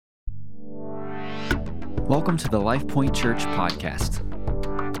Welcome to the Life Point Church podcast.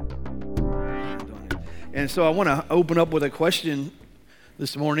 And so I want to open up with a question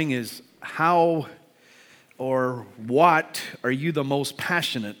this morning is how or what are you the most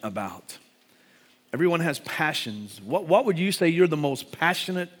passionate about? Everyone has passions. What would you say you're the most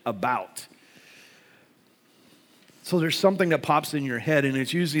passionate about? So there's something that pops in your head, and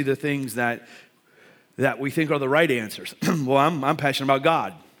it's usually the things that we think are the right answers. Well, I'm passionate about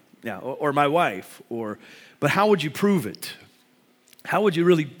God, yeah, or my wife, but how would you prove it? How would you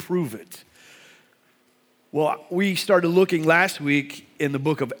really prove it? Well, we started looking last week in the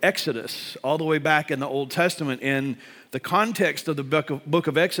book of Exodus, all the way back in the Old Testament, and the context of the book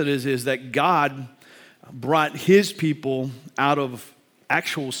of Exodus is that God brought his people out of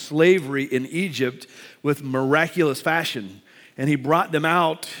actual slavery in Egypt with miraculous fashion. And he brought them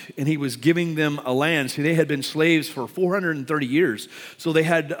out and he was giving them a land. See, they had been slaves for 430 years. So they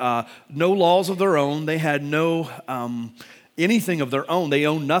had no laws of their own. They had no anything of their own. They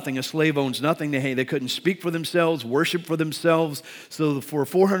owned nothing. A slave owns nothing. They couldn't speak for themselves, worship for themselves. So for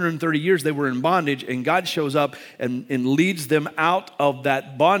 430 years they were in bondage, and God shows up and leads them out of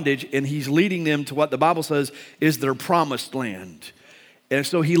that bondage, and he's leading them to what the Bible says is their promised land. And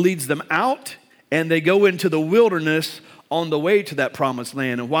so he leads them out, and they go into the wilderness on the way to that promised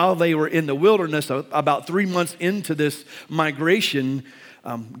land. And while they were in the wilderness, about 3 months into this migration,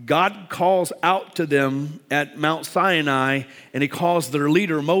 God calls out to them at Mount Sinai, and he calls their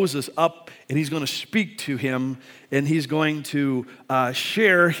leader Moses up, and he's going to speak to him, and he's going to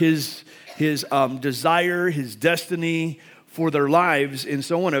share his desire, his destiny for their lives. And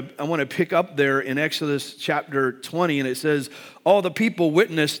so I want to pick up there in Exodus chapter 20, and it says, all the people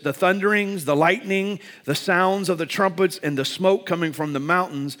witnessed the thunderings, the lightning, the sounds of the trumpets, and the smoke coming from the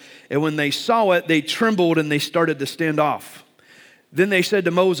mountains. And when they saw it, they trembled and they started to stand off. Then they said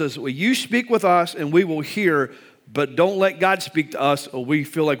to Moses, well, you speak with us and we will hear, but don't let God speak to us or we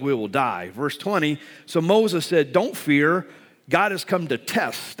feel like we will die. Verse 20, so Moses said, don't fear, God has come to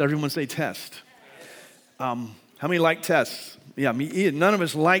test. Everyone say test. How many like tests? Yeah, none of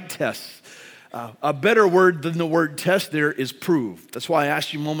us like tests. A better word than the word test there is prove. That's why I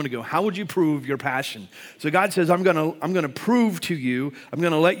asked you a moment ago, how would you prove your passion? So God says, I'm gonna prove to you. I'm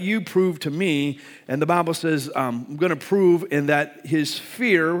gonna let you prove to me. And the Bible says, I'm gonna prove in that his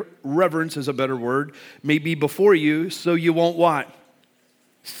fear, reverence is a better word, may be before you, so you won't what?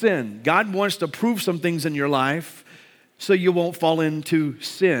 Sin. God wants to prove some things in your life so you won't fall into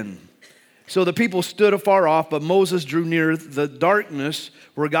sin. So the people stood afar off, but Moses drew near the darkness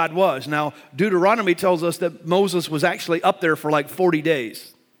where God was. Now, Deuteronomy tells us that Moses was actually up there for like 40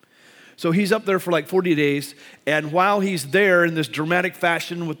 days. So he's up there for like 40 days, and while he's there in this dramatic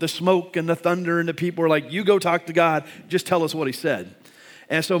fashion with the smoke and the thunder and the people are like, you go talk to God, just tell us what he said.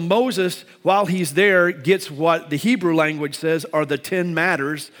 And so Moses, while he's there, gets what the Hebrew language says are the 10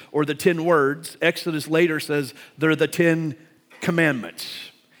 matters or the 10 words. Exodus later says they're the 10 commandments.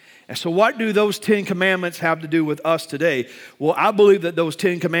 And so what do those 10 commandments have to do with us today? Well, I believe that those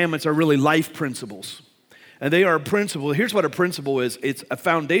 10 commandments are really life principles. And they are a principle. Here's what a principle is. It's a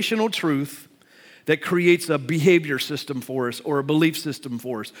foundational truth that creates a behavior system for us or a belief system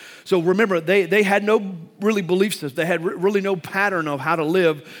for us. So remember, they had no really belief system. They had really no pattern of how to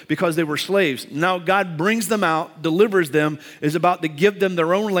live because they were slaves. Now God brings them out, delivers them, is about to give them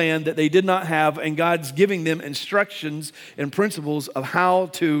their own land that they did not have, and God's giving them instructions and principles of how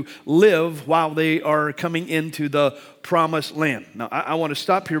to live while they are coming into the promised land. Now, I want to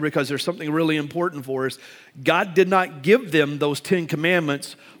stop here because there's something really important for us. God did not give them those 10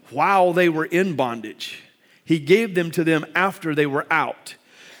 commandments while they were in bondage. He gave them to them after they were out.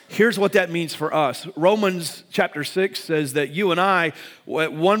 Here's what that means for us. Romans chapter 6 says that you and I,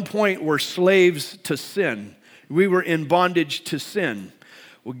 at one point, were slaves to sin. We were in bondage to sin.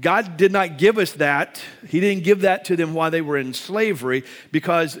 Well, God did not give us that. He didn't give that to them while they were in slavery,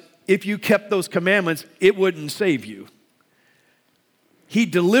 because if you kept those commandments, it wouldn't save you. He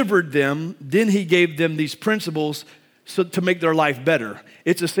delivered them, then he gave them these principles so to make their life better.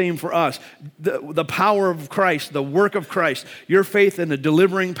 It's the same for us. The power of Christ, the work of Christ, your faith in the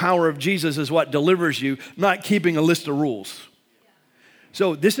delivering power of Jesus is what delivers you, not keeping a list of rules.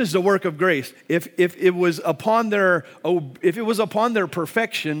 So this is the work of grace. If it was upon their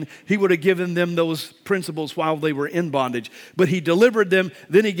perfection, he would have given them those principles while they were in bondage. But he delivered them,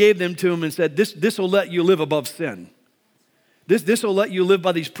 then he gave them to them and said, this will let you live above sin. This will let you live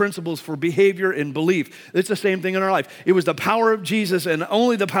by these principles for behavior and belief. It's the same thing in our life. It was the power of Jesus and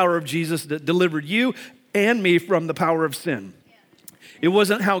only the power of Jesus that delivered you and me from the power of sin. It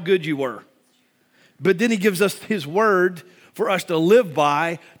wasn't how good you were. But then he gives us his word for us to live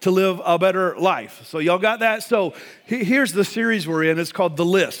by to live a better life. So y'all got that? So here's the series we're in. It's called The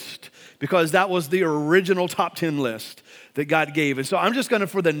List, because that was the original top 10 list that God gave. And so I'm just going to,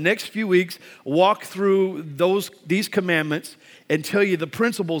 for the next few weeks, walk through these commandments and tell you the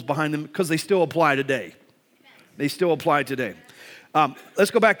principles behind them, because they still apply today. They still apply today.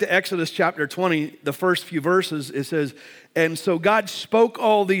 Let's go back to Exodus chapter 20, the first few verses. It says, and so God spoke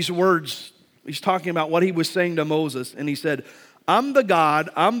all these words. He's talking about what he was saying to Moses. And he said, I'm the God,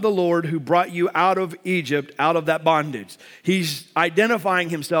 I'm the Lord who brought you out of Egypt, out of that bondage. He's identifying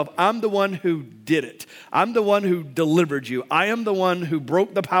himself. I'm the one who did it. I'm the one who delivered you. I am the one who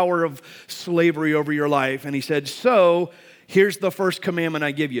broke the power of slavery over your life. And he said, so here's the first commandment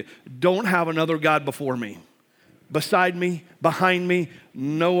I give you. Don't have another God before me. Beside me, behind me,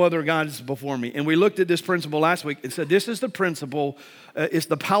 no other gods before me. And we looked at this principle last week and said this is the principle, it's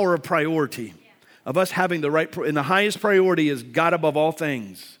the power of priority, of us having the right, and the highest priority is God above all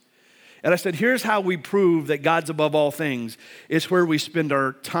things. And I said, here's how we prove that God's above all things. It's where we spend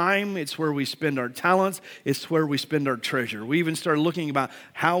our time. It's where we spend our talents. It's where we spend our treasure. We even started looking about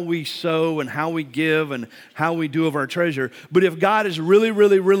how we sow and how we give and how we do of our treasure. But if God is really,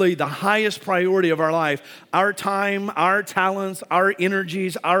 really, really the highest priority of our life, our time, our talents, our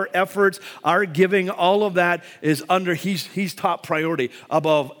energies, our efforts, our giving, all of that is under, he's top priority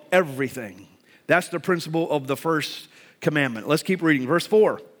above everything. That's the principle of the first commandment. Let's keep reading. Verse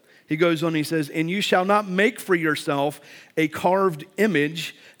 4. He goes on, he says, and you shall not make for yourself a carved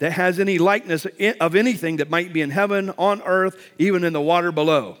image that has any likeness of anything that might be in heaven, on earth, even in the water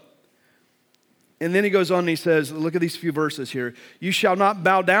below. And then he goes on and he says, look at these few verses here. You shall not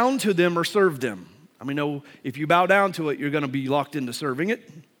bow down to them or serve them. I mean, no, if you bow down to it, you're going to be locked into serving it.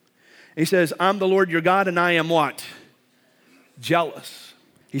 And he says, I'm the Lord your God, and I am what? Jealous.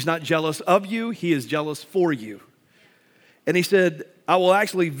 He's not jealous of you. He is jealous for you. And he said, I will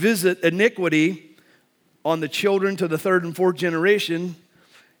actually visit iniquity on the children to the third and fourth generation,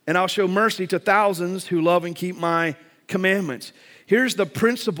 and I'll show mercy to thousands who love and keep my commandments. Here's the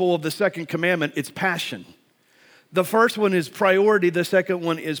principle of the second commandment. It's passion. The first one is priority. The second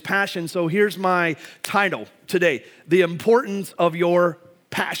one is passion. So here's my title today. The importance of your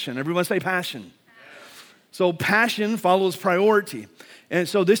passion. Everyone say passion. So passion follows priority. And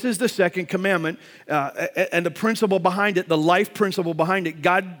so this is the second commandment, and the principle behind it, the life principle behind it.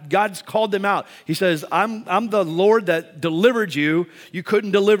 God's called them out. He says, I'm the Lord that delivered you. You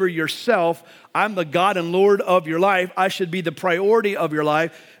couldn't deliver yourself. I'm the God and Lord of your life. I should be the priority of your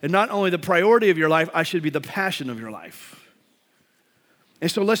life. And not only the priority of your life, I should be the passion of your life. And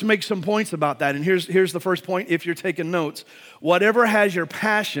so let's make some points about that. And here's the first point, if you're taking notes. Whatever has your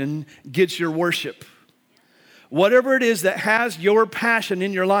passion gets your worship. Whatever it is that has your passion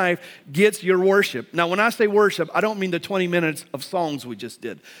in your life gets your worship. Now, when I say worship, I don't mean the 20 minutes of songs we just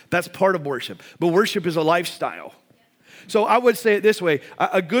did. That's part of worship. But worship is a lifestyle. So I would say it this way.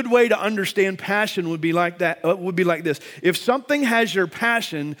 A good way to understand passion would be like that. Would be like this. If something has your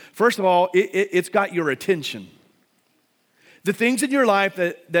passion, first of all, it's got your attention. The things in your life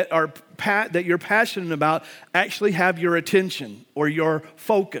that you're passionate about actually have your attention or your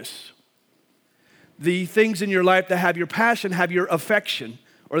focus. The things in your life that have your passion have your affection,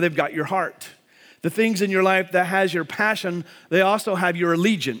 or they've got your heart. The things in your life that has your passion, they also have your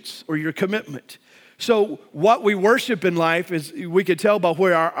allegiance or your commitment. So what we worship in life is, we could tell by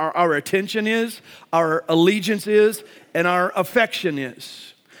where our attention is, our allegiance is, and our affection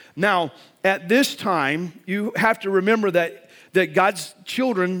is. Now, at this time, you have to remember that God's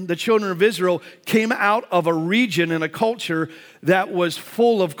children, the children of Israel, came out of a region and a culture that was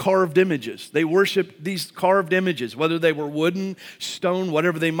full of carved images. They worshiped these carved images, whether they were wooden, stone,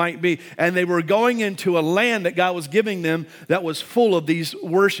 whatever they might be. And they were going into a land that God was giving them that was full of these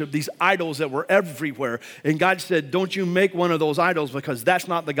worship, these idols that were everywhere. And God said, don't you make one of those idols, because that's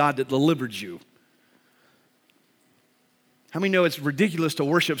not the God that delivered you. How many know it's ridiculous to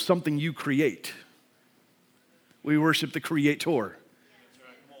worship something you create? We worship the Creator.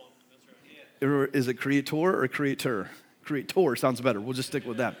 Is it Creator or Creator? Creator sounds better. We'll just stick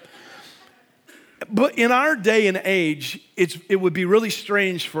with that. But in our day and age, it would be really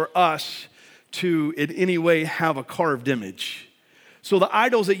strange for us to in any way have a carved image. So the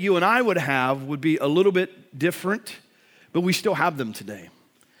idols that you and I would have would be a little bit different, but we still have them today.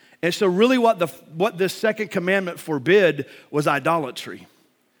 And so really what this second commandment forbid was idolatry.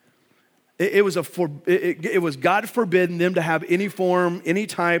 It was God forbidding them to have any form, any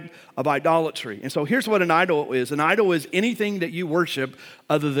type of idolatry. And so here's what an idol is. An idol is anything that you worship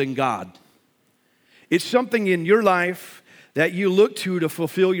other than God. It's something in your life that you look to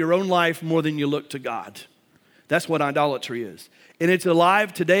fulfill your own life more than you look to God. That's what idolatry is. And it's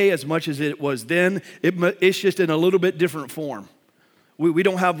alive today as much as it was then. It's just in a little bit different form. We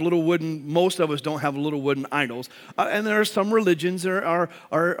don't have most of us don't have little wooden idols. And there are some religions, there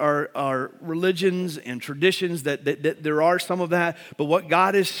are religions and traditions that there are some of that. But what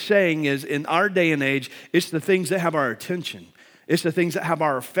God is saying is, in our day and age, it's the things that have our attention. It's the things that have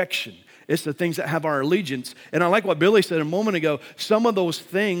our affection. It's the things that have our allegiance. And I like what Billy said a moment ago. Some of those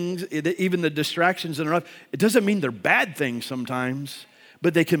things, even the distractions in our life, it doesn't mean they're bad things sometimes,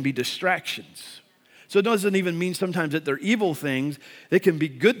 but they can be distractions. So it doesn't even mean sometimes that they're evil things. They can be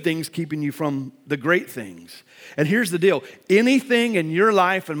good things keeping you from the great things. And here's the deal. Anything in your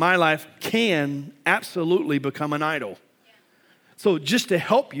life and my life can absolutely become an idol. So just to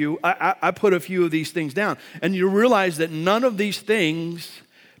help you, I put a few of these things down. And you realize that none of these things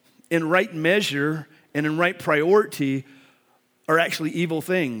in right measure and in right priority are actually evil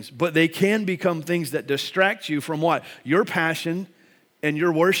things. But they can become things that distract you from what? Your passion and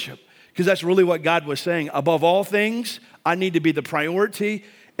your worship. Because that's really what God was saying. Above all things, I need to be the priority.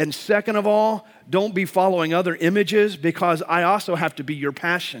 And second of all, don't be following other images, because I also have to be your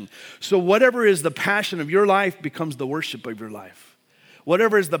passion. So whatever is the passion of your life becomes the worship of your life.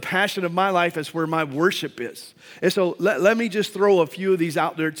 Whatever is the passion of my life is where my worship is. And so let me just throw a few of these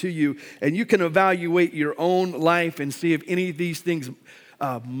out there to you, and you can evaluate your own life and see if any of these things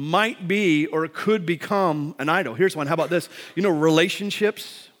might be or could become an idol. Here's one. How about this? You know,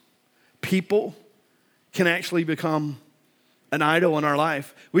 relationships, people can actually become an idol in our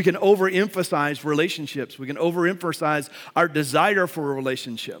life. We can overemphasize relationships. We can overemphasize our desire for a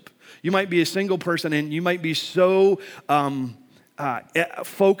relationship. You might be a single person and you might be so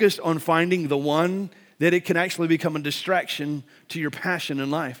focused on finding the one that it can actually become a distraction to your passion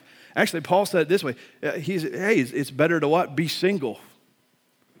in life. Actually, Paul said it this way. It's better to what? Be single.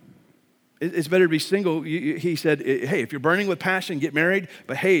 It's better to be single. He said, hey, if you're burning with passion, get married.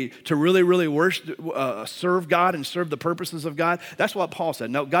 But hey, to really, really serve God and serve the purposes of God, that's what Paul said.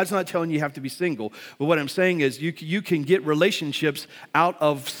 Now, God's not telling you have to be single. But what I'm saying is you can get relationships out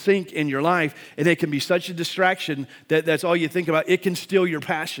of sync in your life, and it can be such a distraction that that's all you think about. It can steal your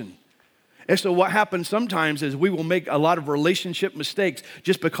passion. And so what happens sometimes is we will make a lot of relationship mistakes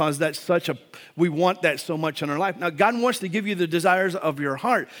just because we want that so much in our life. Now, God wants to give you the desires of your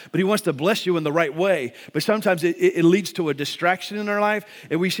heart, but he wants to bless you in the right way. But sometimes it leads to a distraction in our life.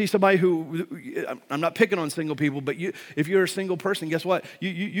 And we see somebody who, I'm not picking on single people, but if you're a single person, guess what?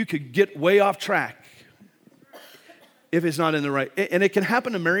 You could get way off track if it's not in the right. And it can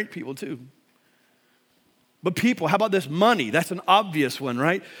happen to married people too. But people, how about this? Money. That's an obvious one,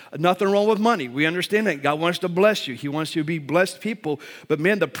 right? Nothing wrong with money. We understand that. God wants to bless you. He wants you to be blessed people. But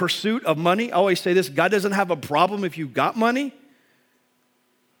man, the pursuit of money, I always say this, God doesn't have a problem if you've got money,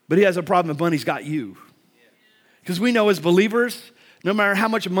 but he has a problem if money's got you. Because we know as believers, no matter how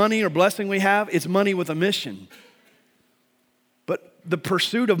much money or blessing we have, it's money with a mission. But the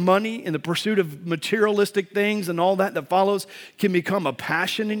pursuit of money and the pursuit of materialistic things and all that follows can become a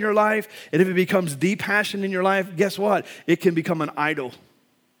passion in your life. And if it becomes the passion in your life, guess what? It can become an idol.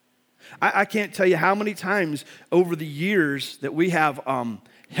 I can't tell you how many times over the years that we have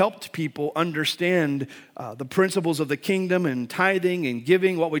helped people understand the principles of the kingdom and tithing and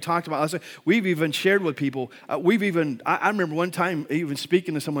giving, what we talked about last week. We've even shared with people. I remember one time even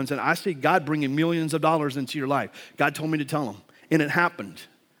speaking to someone and saying, I see God bringing millions of dollars into your life. God told me to tell them. And it happened.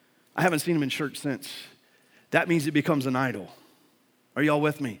 I haven't seen him in church since. That means it becomes an idol. Are y'all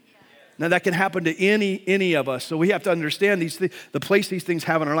with me? Yeah. Now that can happen to any of us. So we have to understand the place these things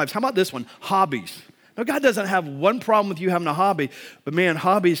have in our lives. How about this one? Hobbies. Now God doesn't have one problem with you having a hobby, but man,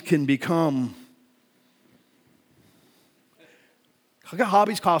 hobbies can become.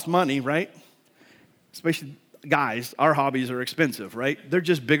 Hobbies cost money, right? Especially guys, our hobbies are expensive, right? They're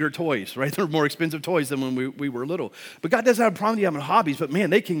just bigger toys, right? They're more expensive toys than when we were little. But God doesn't have a problem with you having hobbies, but man,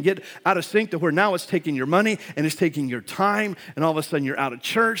 they can get out of sync to where now it's taking your money and it's taking your time, and all of a sudden you're out of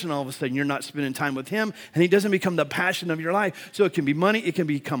church, and all of a sudden you're not spending time with him, and he doesn't become the passion of your life. So it can be money, it can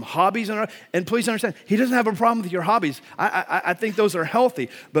become hobbies. And please understand, he doesn't have a problem with your hobbies. I think those are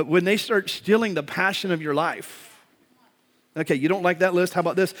healthy, but when they start stealing the passion of your life, okay, you don't like that list? How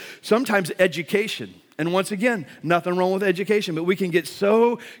about this? Sometimes education. And once again, nothing wrong with education, but we can get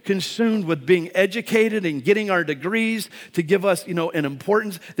so consumed with being educated and getting our degrees to give us, an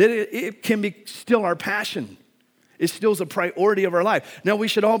importance that it can steal our passion. It steals a priority of our life. Now, we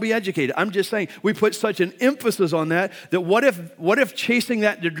should all be educated. I'm just saying, we put such an emphasis on that what if chasing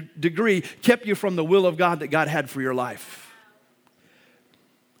that degree kept you from the will of God that God had for your life?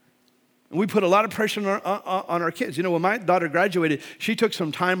 And we put a lot of pressure on our kids. You know, when my daughter graduated, she took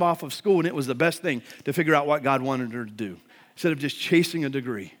some time off of school, and it was the best thing to figure out what God wanted her to do, instead of just chasing a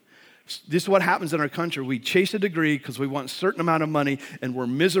degree. This is what happens in our country. We chase a degree because we want a certain amount of money, and we're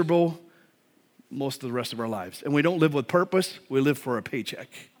miserable most of the rest of our lives. And we don't live with purpose. We live for a paycheck.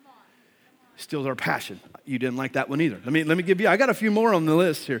 Steals our passion. You didn't like that one either. Let me give you, I got a few more on the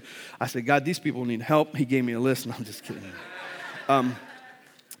list here. I said, God, these people need help. He gave me a list, and I'm just kidding.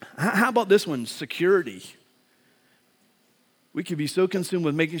 How about this one? Security. We could be so consumed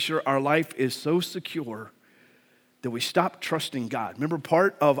with making sure our life is so secure that we stop trusting God. Remember,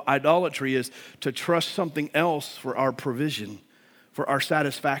 part of idolatry is to trust something else for our provision, for our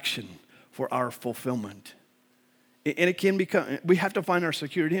satisfaction, for our fulfillment. And it can become, we have to find our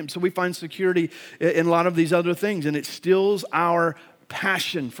security in Him. So we find security in a lot of these other things, and it steals our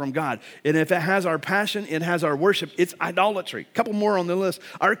passion from God. And if it has our passion, it has our worship, it's idolatry. A couple more on the list.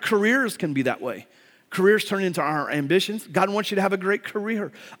 Our careers can be that way. Careers turn into our ambitions. God wants you to have a great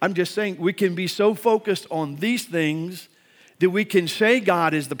career. I'm just saying we can be so focused on these things that we can say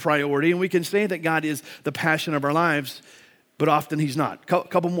God is the priority, and we can say that God is the passion of our lives, but often He's not.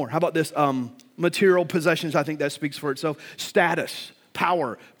 Couple more. How about this? Material possessions, I think that speaks for itself. Status,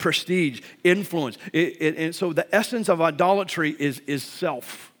 power, prestige, influence. And so the essence of idolatry is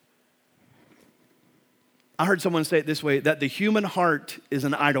self. I heard someone say it this way, that the human heart is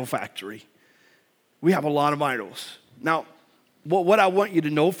an idol factory. We have a lot of idols. Now, what I want you to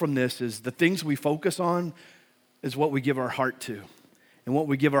know from this is the things we focus on is what we give our heart to. And what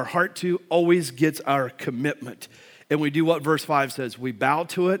we give our heart to always gets our commitment. And we do what verse 5 says. We bow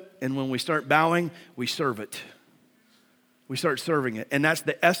to it, and when we start bowing, we serve it. We start serving it. And that's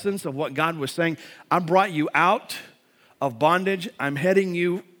the essence of what God was saying. I brought you out of bondage. I'm heading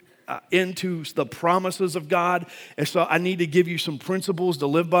you into the promises of God. And so I need to give you some principles to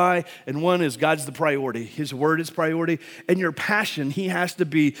live by. And one is God's the priority. His word is priority. And your passion, He has to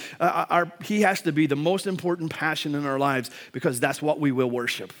be the most important passion in our lives, because that's what we will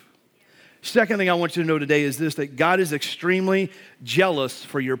worship. Second thing I want you to know today is this, that God is extremely jealous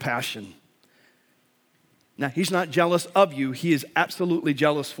for your passion. Now, He's not jealous of you. He is absolutely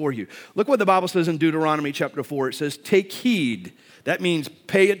jealous for you. Look what the Bible says in Deuteronomy chapter 4. It says, take heed. That means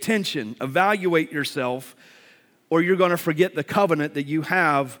pay attention, evaluate yourself, or you're going to forget the covenant that you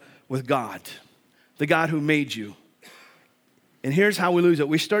have with God, the God who made you. And here's how we lose it.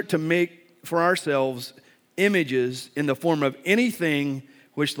 We start to make for ourselves images in the form of anything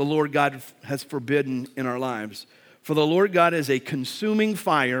which the Lord God has forbidden in our lives. For the Lord God is a consuming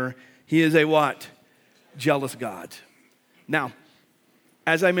fire. He is a what? Jealous God. Now,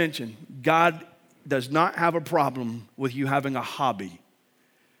 as I mentioned, God does not have a problem with you having a hobby.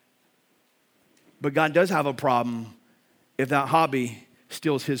 But God does have a problem if that hobby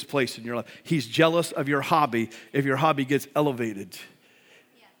steals His place in your life. He's jealous of your hobby if your hobby gets elevated.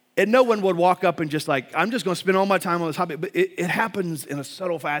 And no one would walk up and just like, I'm just going to spend all my time on this hobby. But it happens in a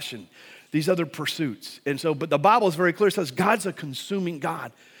subtle fashion, these other pursuits. And so, but the Bible is very clear. It says God's a consuming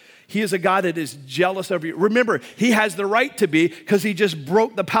God. He is a God that is jealous of you. Remember, He has the right to be, because He just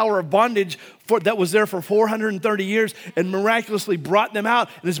broke the power of bondage that was there for 430 years and miraculously brought them out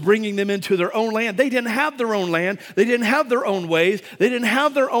and is bringing them into their own land. They didn't have their own land. They didn't have their own ways. They didn't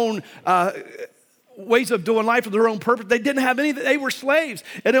have their own ways of doing life for their own purpose. They didn't have anything. They were slaves.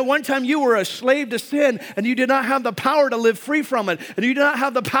 And at one time you were a slave to sin, and you did not have the power to live free from it. And you did not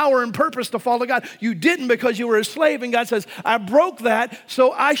have the power and purpose to follow God. You didn't, because you were a slave. And God says, I broke that,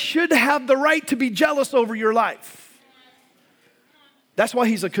 so I should have the right to be jealous over your life. That's why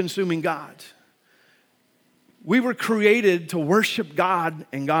He's a consuming God. We were created to worship God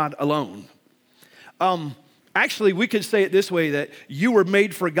and God alone. Actually, we could say it this way, that you were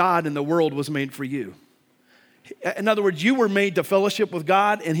made for God and the world was made for you. In other words, you were made to fellowship with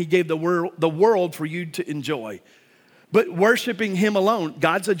God, and He gave the world for you to enjoy. But worshiping Him alone,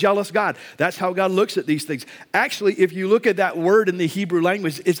 God's a jealous God. That's how God looks at these things. Actually, if you look at that word in the Hebrew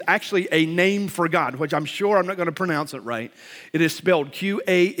language, it's actually a name for God, which I'm sure I'm not going to pronounce it right. It is spelled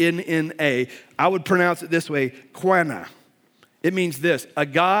Q-A-N-N-A. I would pronounce it this way, Quana. It means this, a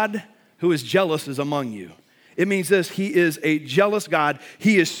God who is jealous is among you. It means this, He is a jealous God.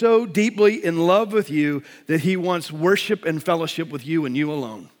 He is so deeply in love with you that He wants worship and fellowship with you and you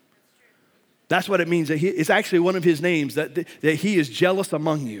alone. That's what it means. It's actually one of His names, that He is jealous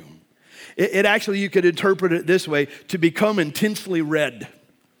among you. It actually, you could interpret it this way, to become intensely red.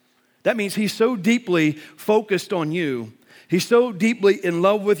 That means He's so deeply focused on you. He's so deeply in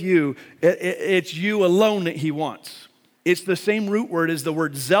love with you. It's you alone that He wants. It's the same root word as the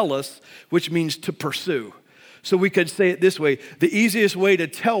word zealous, which means to pursue. So we could say it this way. The easiest way to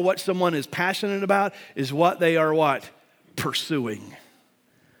tell what someone is passionate about is what they are what? Pursuing.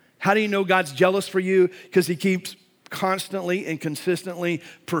 How do you know God's jealous for you? Because he keeps constantly and consistently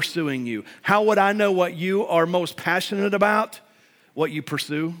pursuing you. How would I know what you are most passionate about? What you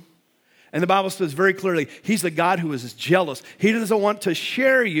pursue. And the Bible says very clearly, he's the God who is jealous. He doesn't want to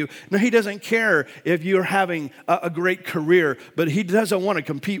share you. No, he doesn't care if you're having a great career, but he doesn't want to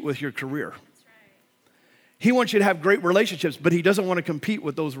compete with your career. He wants you to have great relationships, but he doesn't want to compete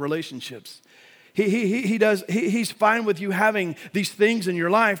with those relationships. He's fine with you having these things in your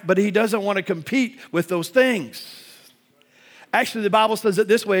life, but he doesn't want to compete with those things. Actually, the Bible says it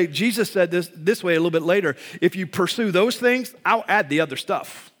this way. Jesus said this way a little bit later. If you pursue those things, I'll add the other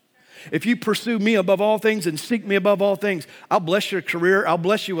stuff. If you pursue me above all things and seek me above all things, I'll bless your career. I'll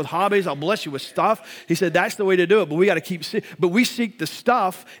bless you with hobbies. I'll bless you with stuff. He said that's the way to do it, but we got to but we seek the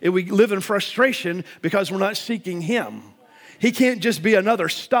stuff and we live in frustration because we're not seeking him. He can't just be another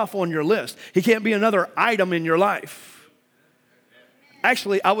stuff on your list. He can't be another item in your life.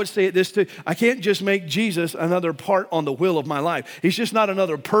 Actually, I would say it this too. I can't just make Jesus another part on the wheel of my life. He's just not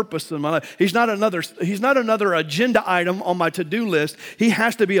another purpose in my life. He's not another agenda item on my to-do list. He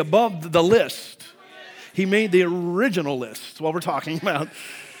has to be above the list. He made the original list. That's what we're talking about.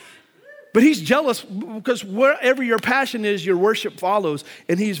 But he's jealous because wherever your passion is, your worship follows.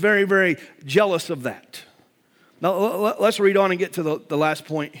 And he's very, very jealous of that. Now, let's read on and get to the last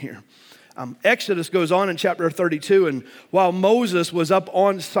point here. Exodus goes on in chapter 32, and while Moses was up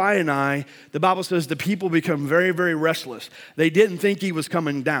on Sinai, the Bible says the people become very, very restless. They didn't think he was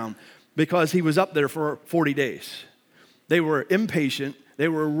coming down because he was up there for 40 days. They were impatient. They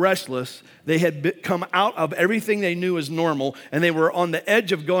were restless. They had come out of everything they knew as normal, and they were on the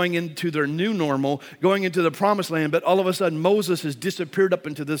edge of going into their new normal, going into the promised land, but all of a sudden Moses has disappeared up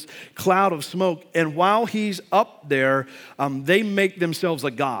into this cloud of smoke, and while he's up there, they make themselves a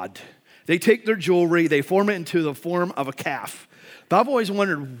god. They take their jewelry, they form it into the form of a calf. But I've always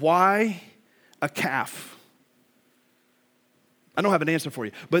wondered, why a calf? I don't have an answer for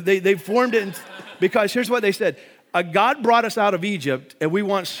you. But they formed it because here's what they said. God brought us out of Egypt, and we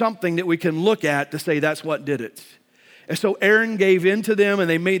want something that we can look at to say that's what did it. And so Aaron gave in to them, and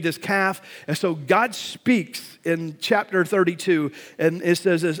they made this calf. And so God speaks in chapter 32, and it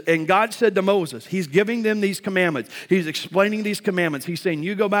says this, and God said to Moses, he's giving them these commandments. He's explaining these commandments. He's saying,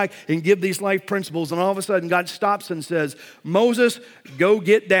 you go back and give these life principles. And all of a sudden, God stops and says, Moses, go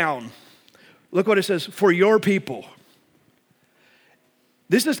get down. Look what it says, for your people.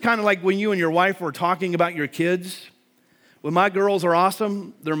 This is kind of like when you and your wife were talking about your kids. When my girls are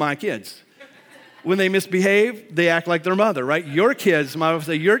awesome, they're my kids. When they misbehave, they act like their mother, right? Your kids, my wife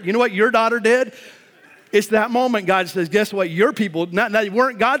say, you know what your daughter did? It's that moment God says, guess what? Your people, not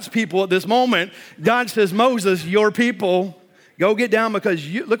weren't God's people at this moment. God says, Moses, your people, go get down because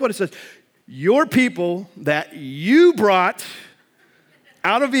look what it says. Your people that you brought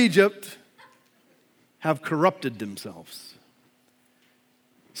out of Egypt have corrupted themselves.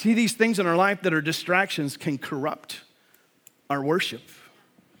 See, these things in our life that are distractions can corrupt our worship.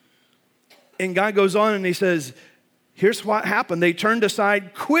 And God goes on and he says, here's what happened. They turned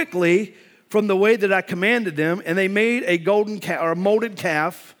aside quickly from the way that I commanded them, and they made a golden calf or a molded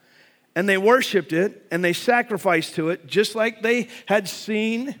calf, and they worshiped it, and they sacrificed to it, just like they had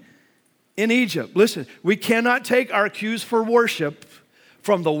seen in Egypt. Listen, we cannot take our cues for worship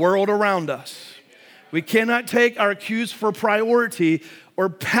from the world around us. We cannot take our cues for priority or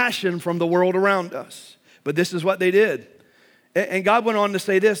passion from the world around us. But this is what they did. And God went on to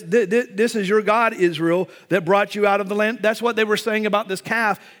say this is your God, Israel, that brought you out of the land. That's what they were saying about this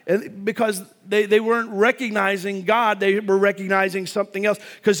calf. Because they weren't recognizing God, they were recognizing something else.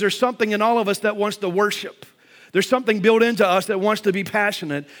 Because there's something in all of us that wants to worship. There's something built into us that wants to be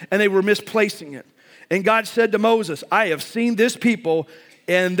passionate, and they were misplacing it. And God said to Moses, I have seen this people,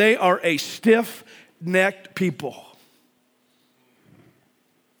 and they are a stiff-necked people.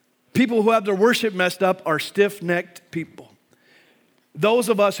 People who have their worship messed up are stiff-necked people. Those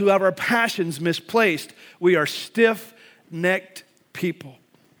of us who have our passions misplaced, we are stiff-necked people.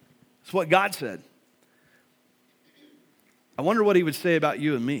 That's what God said. I wonder what he would say about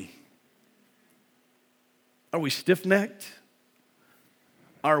you and me. Are we stiff-necked?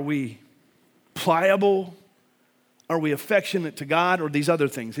 Are we pliable? Are we affectionate to God or these other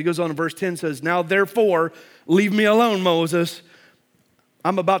things? He goes on in verse 10 says, now therefore, leave me alone, Moses.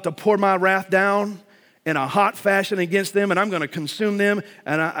 I'm about to pour my wrath down in a hot fashion against them, and I'm going to consume them,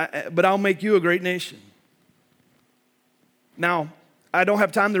 but I'll make you a great nation. Now, I don't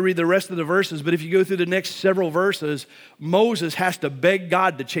have time to read the rest of the verses, but if you go through the next several verses, Moses has to beg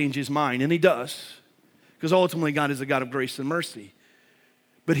God to change his mind, and he does. because ultimately God is a God of grace and mercy.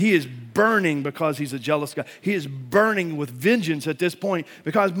 But he is burning because he's a jealous God. He is burning with vengeance at this point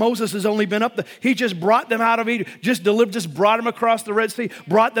because Moses has only been up there. He just brought them out of Egypt, just brought them across the Red Sea,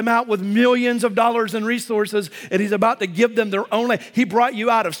 brought them out with millions of dollars in resources, and he's about to give them their own land. He brought you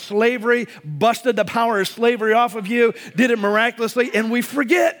out of slavery, busted the power of slavery off of you, did it miraculously, and we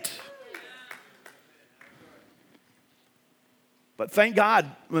forget. But thank God,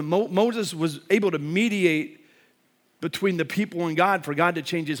 when Moses was able to mediate between the people and God for God to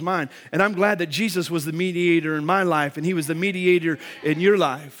change his mind. And I'm glad that Jesus was the mediator in my life and he was the mediator in your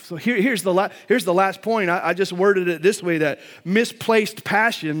life. So here's the last point. I just worded it this way, that misplaced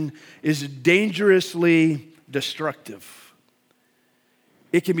passion is dangerously destructive.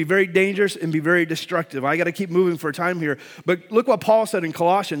 It can be very dangerous and be very destructive. I got to keep moving for time here. But look what Paul said in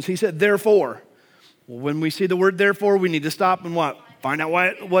Colossians. He said, therefore. Well, when we see the word therefore, we need to stop and what? Find out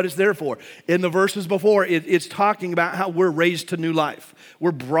what it's there for. In the verses before, it's talking about how we're raised to new life.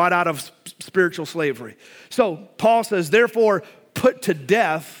 We're brought out of spiritual slavery. So Paul says, therefore, put to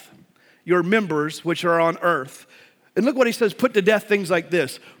death your members which are on earth. And look what he says, put to death things like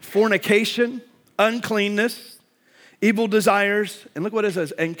this: fornication, uncleanness, evil desires, and look what it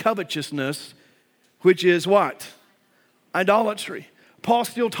says, and covetousness, which is what? Idolatry. Paul's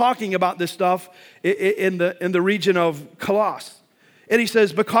still talking about this stuff in the region of Colossus. And he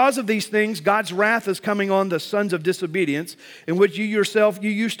says, because of these things, God's wrath is coming on the sons of disobedience, in which you yourself, you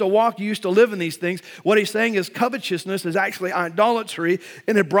used to walk, you used to live in these things. What he's saying is covetousness is actually idolatry,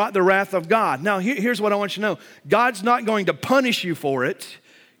 and it brought the wrath of God. Now, here's what I want you to know. God's not going to punish you for it,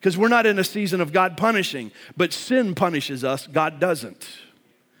 because we're not in a season of God punishing. But sin punishes us, God doesn't.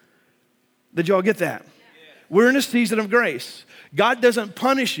 Did y'all get that? We're in a season of grace. God doesn't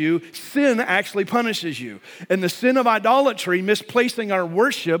punish you, sin actually punishes you. And the sin of idolatry, misplacing our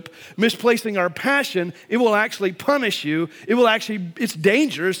worship, misplacing our passion, it will actually punish you. It's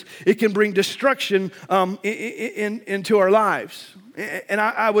dangerous. It can bring destruction into our lives. And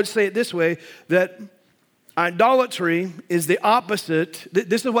I would say it this way, that idolatry is the opposite.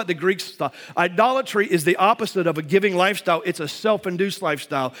 This is what the Greeks thought. Idolatry is the opposite of a giving lifestyle. It's a self-induced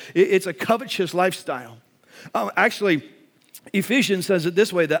lifestyle. It's a covetous lifestyle. Actually, Ephesians says it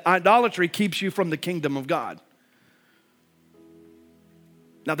this way, that idolatry keeps you from the kingdom of God.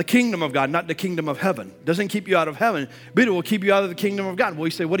 Now, the kingdom of God, not the kingdom of heaven. Doesn't keep you out of heaven, but it will keep you out of the kingdom of God. Well,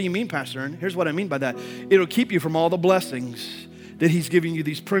 you say, what do you mean, Pastor? And here's what I mean by that. It'll keep you from all the blessings that he's giving you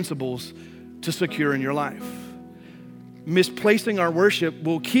these principles to secure in your life. Misplacing our worship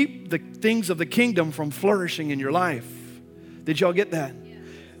will keep the things of the kingdom from flourishing in your life. Did y'all get that?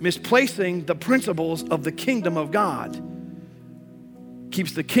 Misplacing the principles of the kingdom of God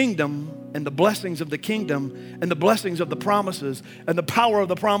keeps the kingdom and the blessings of the kingdom and the blessings of the promises and the power of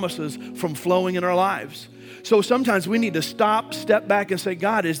the promises from flowing in our lives. So sometimes we need to step back and say,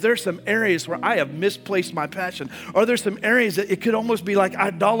 God, is there some areas where I have misplaced my passion? Are there some areas that it could almost be like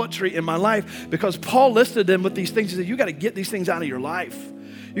idolatry in my life? Because Paul listed them with these things. He said, you got to get these things out of your life.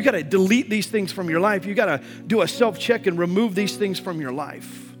 You got to delete these things from your life. You got to do a self-check and remove these things from your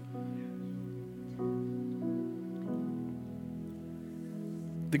life.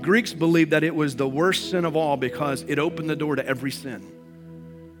 The Greeks believed that it was the worst sin of all because it opened the door to every sin.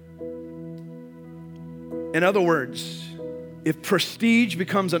 In other words, if prestige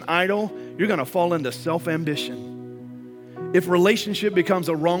becomes an idol, you're going to fall into self-ambition. If relationship becomes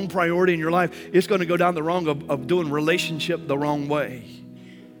a wrong priority in your life, it's going to go down the wrong of doing relationship the wrong way.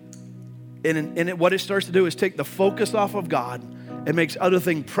 And what it starts to do is take the focus off of God and makes other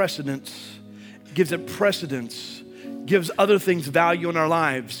things precedence, gives it precedence, gives other things value in our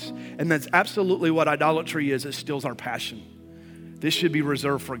lives. And that's absolutely what idolatry is. It steals our passion. This should be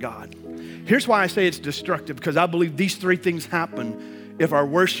reserved for God. Here's why I say it's destructive, because I believe these three things happen if our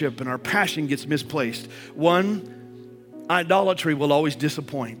worship and our passion gets misplaced. One, idolatry will always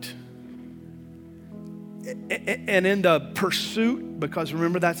disappoint. And in the pursuit, because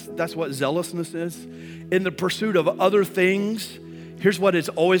remember that's what zealousness is, in the pursuit of other things, here's what it's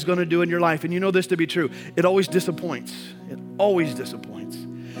always going to do in your life. And you know this to be true. It always disappoints. It always disappoints.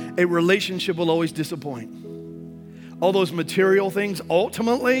 A relationship will always disappoint. All those material things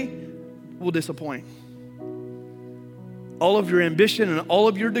ultimately will disappoint. All of your ambition and all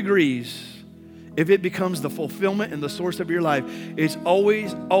of your degrees, if it becomes the fulfillment and the source of your life, it's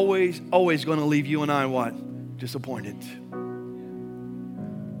always, always, always going to leave you and I what? Disappointed.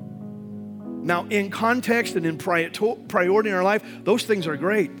 Now, in context and in priority in our life, those things are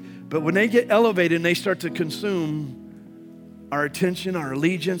great. But when they get elevated and they start to consume our attention, our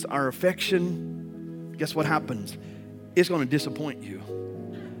allegiance, our affection, guess what happens? It's going to disappoint you.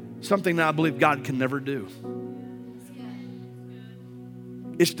 something that I believe God can never do.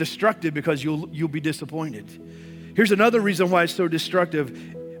 It's destructive because you'll be disappointed. Here's another reason why it's so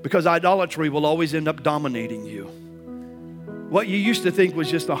destructive, because idolatry will always end up dominating you. What you used to think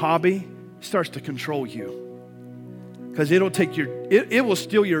was just a hobby starts to control you, because it will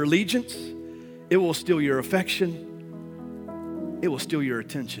steal your allegiance, it will steal your affection, it will steal your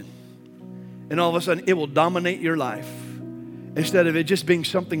attention. And all of a sudden, it will dominate your life instead of it just being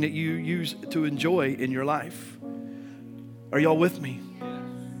something that you use to enjoy in your life. Are y'all with me?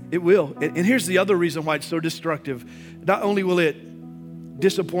 It will. And here's the other reason why it's so destructive. Not only will it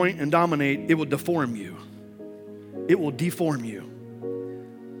disappoint and dominate, it will deform you. It will deform you.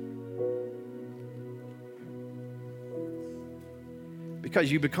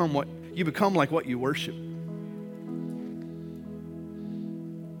 Because you become like what you worship.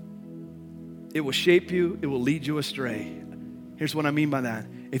 It will shape you. It will lead you astray. Here's what I mean by that.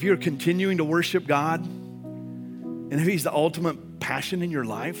 If you're continuing to worship God, and if He's the ultimate passion in your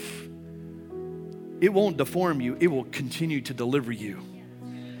life, it won't deform you. It will continue to deliver you.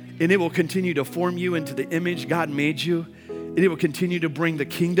 And it will continue to form you into the image God made you. And it will continue to bring the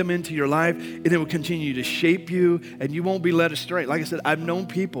kingdom into your life. And it will continue to shape you. And you won't be led astray. Like I said, I've known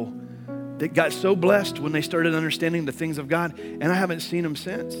people that got so blessed when they started understanding the things of God. And I haven't seen them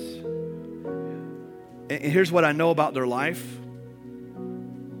since. And here's what I know about their life.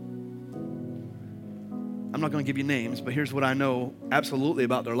 I'm not going to give you names, but here's what I know absolutely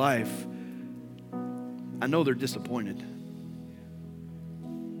about their life. I know they're disappointed.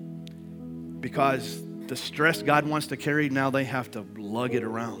 Because the stress God wants to carry, now they have to lug it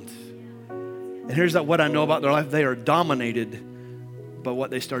around. And here's what I know about their life. They are dominated by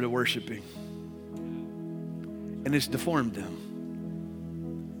what they started worshiping. And it's deformed them.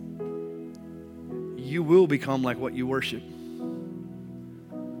 You will become like what you worship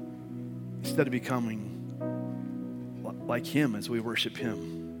instead of becoming like Him as we worship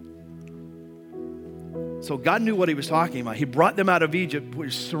Him. So God knew what He was talking about. He brought them out of Egypt, which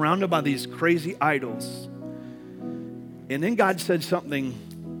was surrounded by these crazy idols. And then God said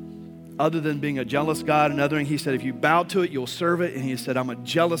something other than being a jealous God. Another thing, He said, if you bow to it, you'll serve it. And He said, I'm a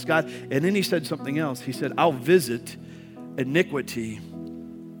jealous God. And then He said something else. He said, I'll visit iniquity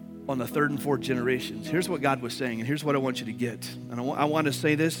on the third and fourth generations. Here's what God was saying, and here's what I want you to get. And I want to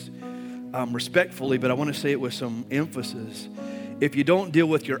say this respectfully, but I want to say it with some emphasis. If you don't deal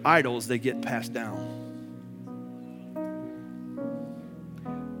with your idols, they get passed down.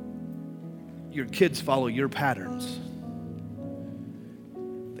 Your kids follow your patterns.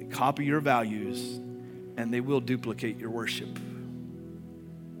 They copy your values, and they will duplicate your worship.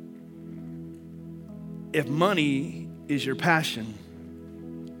 If money is your passion,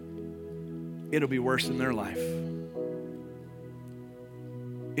 it'll be worse in their life.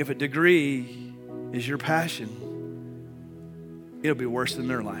 If a degree is your passion, it'll be worse in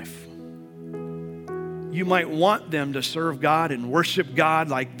their life. You might want them to serve God and worship God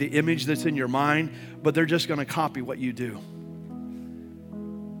like the image that's in your mind, but they're just going to copy what you do.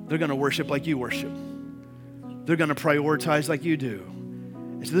 They're going to worship like you worship. They're going to prioritize like you do.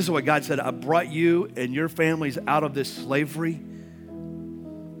 And so this is what God said, I brought you and your families out of this slavery.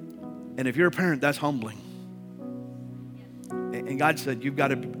 And if you're a parent, that's humbling. And God said,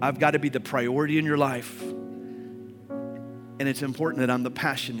 I've got to be the priority in your life. And it's important that I'm the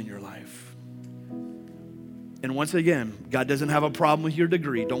passion in your life. And once again, God doesn't have a problem with your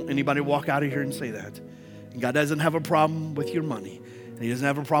degree. Don't anybody walk out of here and say that. And God doesn't have a problem with your money. And He doesn't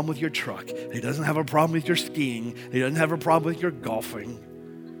have a problem with your truck. And He doesn't have a problem with your skiing. And He doesn't have a problem with your golfing.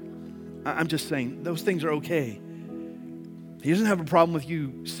 I'm just saying, those things are okay. He doesn't have a problem with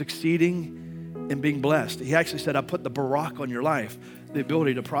you succeeding and being blessed. He actually said, I put the barak on your life, the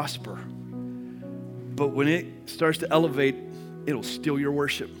ability to prosper. But when it starts to elevate, it'll steal your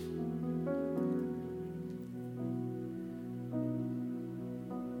worship.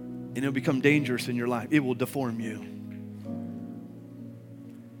 And it'll become dangerous in your life. It will deform you.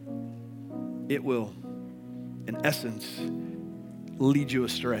 It will, in essence, lead you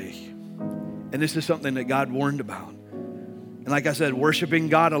astray. And this is something that God warned about. And like I said, worshiping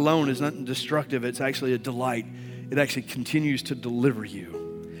God alone is nothing destructive. It's actually a delight. It actually continues to deliver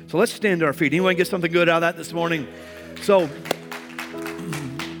you. So let's stand to our feet. Anyone get something good out of that this morning? So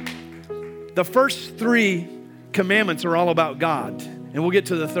the first 3 commandments are all about God. And we'll get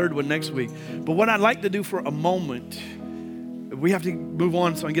to the third one next week. But what I'd like to do for a moment, we have to move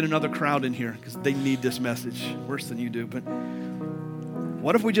on so I can get another crowd in here because they need this message worse than you do. But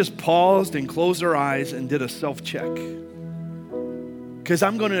what if we just paused and closed our eyes and did a self-check? Because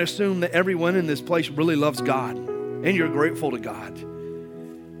I'm going to assume that everyone in this place really loves God and you're grateful to God.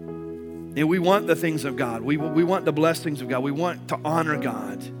 And we want the things of God. We want the blessings of God. We want to honor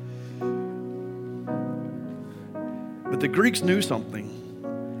God. But the Greeks knew something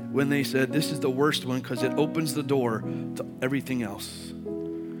when they said this is the worst one because it opens the door to everything else.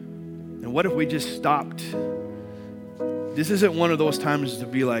 And what if we just stopped? This isn't one of those times to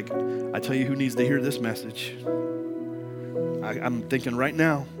be like, I tell you who needs to hear this message. I'm thinking right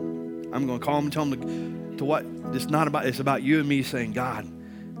now, I'm going to call them and tell them to what? It's about you and me saying, God,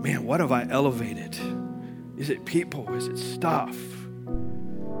 man, what have I elevated? Is it people? Is it stuff?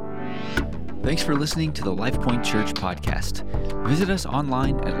 Thanks for listening to the LifePoint Church podcast. Visit us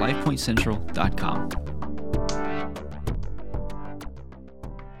online at lifepointcentral.com.